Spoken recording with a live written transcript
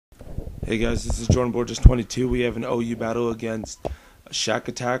Hey guys, this is Jordan Borges 22. We have an OU battle against Shaq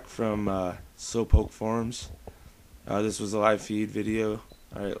Attack from Slowpoke Forums. This was a live feed video.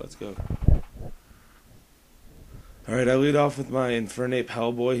 Alright, let's go. Alright, I lead off with my Infernape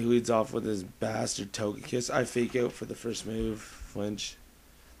Hellboy. He leads off with his bastard Togekiss. I fake out for the first move, flinch.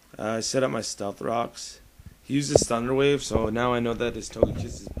 I set up my Stealth Rocks. He uses Thunder Wave, so now I know that his Togekiss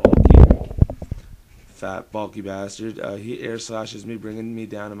is bulky. Fat, bulky bastard. He air slashes me, bringing me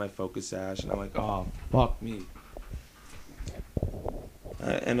down to my focus sash, and I'm like, oh, fuck me.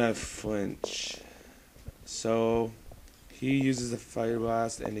 And I flinch. So, he uses the Fire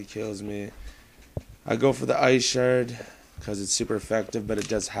Blast, and he kills me. I go for the Ice Shard, because it's super effective, but it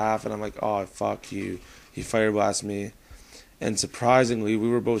does half, and I'm like, oh, fuck you. He Fire Blasts me. And surprisingly, we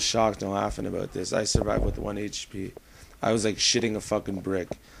were both shocked and laughing about this. I survived with 1 HP. I was like shitting a fucking brick.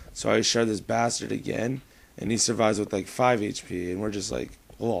 So I shard this bastard again, and he survives with like 5 HP, and we're just like,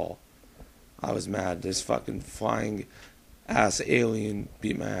 lol. I was mad. This fucking flying ass alien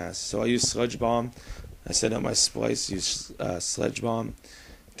beat my ass. So I use Sludge Bomb. I send out my Splice, use Sledge Bomb.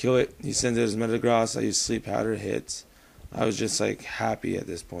 Kill it. He sends out his Metagross. I use Sleep Powder, hits. I was just like happy at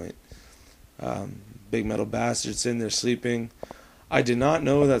this point. Big metal bastards in there sleeping. I did not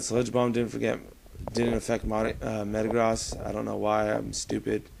know that Sludge Bomb didn't affect Metagross. I don't know why. I'm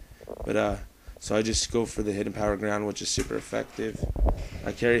stupid. But so I just go for the Hidden Power Ground, which is super effective.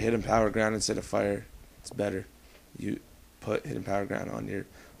 I carry Hidden Power Ground instead of Fire. It's better. You put Hidden Power Ground on your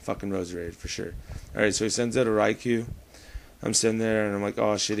fucking Roserade for sure. Alright, so he sends out a Raikou. I'm sitting there and I'm like,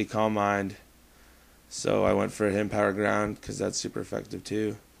 oh shit, he Calm Mind. So I went for a Hidden Power Ground because that's super effective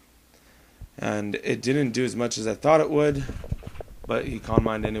too. And it didn't do as much as I thought it would, but he Calm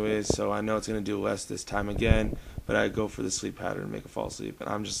Mind anyways, so I know it's going to do less this time again. But I go for the Sleep Powder and make it fall asleep. And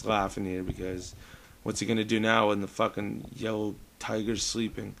I'm just laughing here because what's he going to do now when the fucking yellow tiger's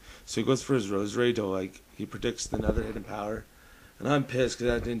sleeping? So he goes for his Roserade to, like, he predicts another Hidden Power. And I'm pissed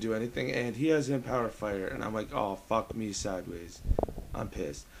because I didn't do anything. And he has Hidden Power Fire. And I'm like, oh, fuck me sideways. I'm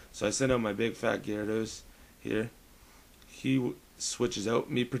pissed. So I send out my big fat Gyarados here. He switches out.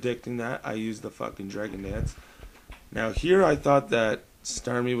 Me predicting that, I use the fucking Dragon Dance. Now here I thought that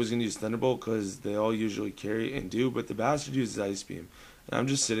Starmie was going to use Thunderbolt because they all usually carry and do, but the bastard uses Ice Beam. And I'm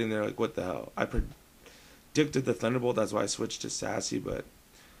just sitting there like, what the hell? I predicted the Thunderbolt, that's why I switched to Sassy, but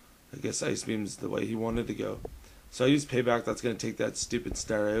I guess Ice Beam's the way he wanted to go. So I use Payback, that's going to take that stupid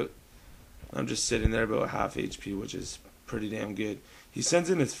Star out. I'm just sitting there about half HP, which is pretty damn good. He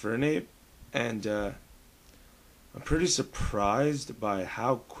sends in his Fernape, and I'm pretty surprised by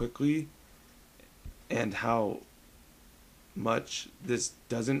how quickly and how much this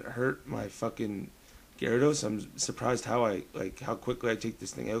doesn't hurt my fucking Gyarados. I'm surprised how quickly I take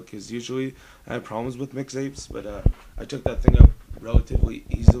this thing out, because usually I have problems with Mix-Apes, but I took that thing out relatively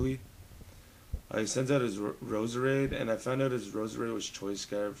easily. He sends out his Roserade, and I found out his Roserade was Choice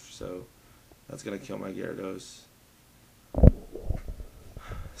Scarf, so that's gonna kill my Gyarados.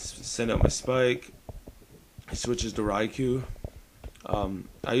 Send out my Spike. He switches to Raikou.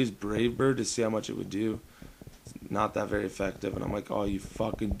 I use Brave Bird to see how much it would do. Not that very effective, and I'm like, oh, you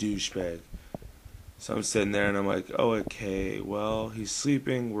fucking douchebag. So I'm sitting there and I'm like, oh, okay, well, he's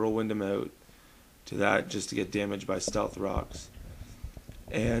sleeping, whirlwind him out to that just to get damaged by Stealth Rocks.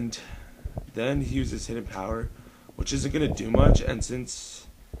 And then he uses Hidden Power, which isn't going to do much, and since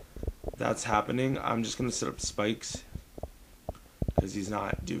that's happening, I'm just going to set up Spikes because he's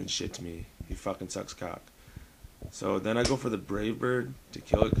not doing shit to me. He fucking sucks cock. So then I go for the Brave Bird to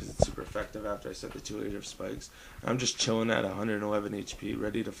kill it because it's super effective after I set the 2 layer of spikes. I'm just chilling at 111 HP,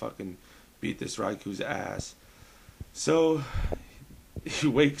 ready to fucking beat this Raikou's ass. So he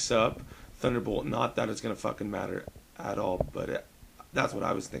wakes up, Thunderbolt, not that it's going to fucking matter at all, but that's what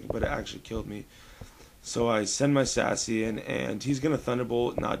I was thinking, but it actually killed me. So I send my Sassy in, and he's going to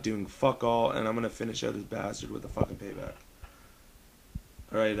Thunderbolt, not doing fuck all, and I'm going to finish out his bastard with a fucking Payback.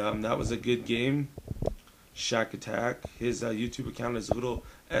 Alright, that was a good game. Shaq Attack. His YouTube account is little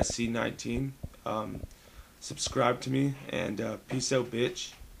SC19. Subscribe to me, and peace out,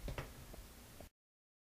 bitch.